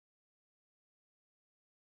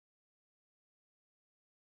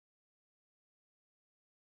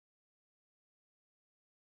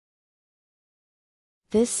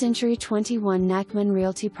This Century 21 Nachman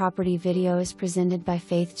Realty property video is presented by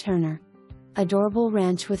Faith Turner. Adorable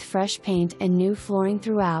ranch with fresh paint and new flooring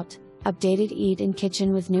throughout, updated eat-in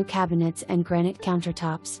kitchen with new cabinets and granite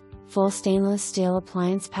countertops, full stainless steel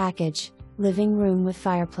appliance package, living room with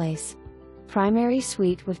fireplace. Primary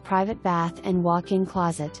suite with private bath and walk-in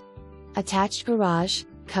closet. Attached garage,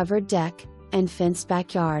 covered deck, and fenced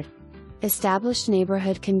backyard. Established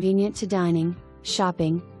neighborhood convenient to dining,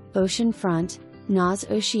 shopping, ocean front, NAS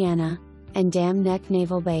Oceana, and Dam Neck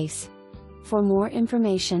Naval Base. For more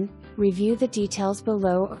information, review the details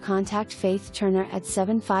below or contact Faith Turner at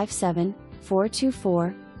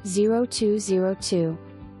 757-424-0202.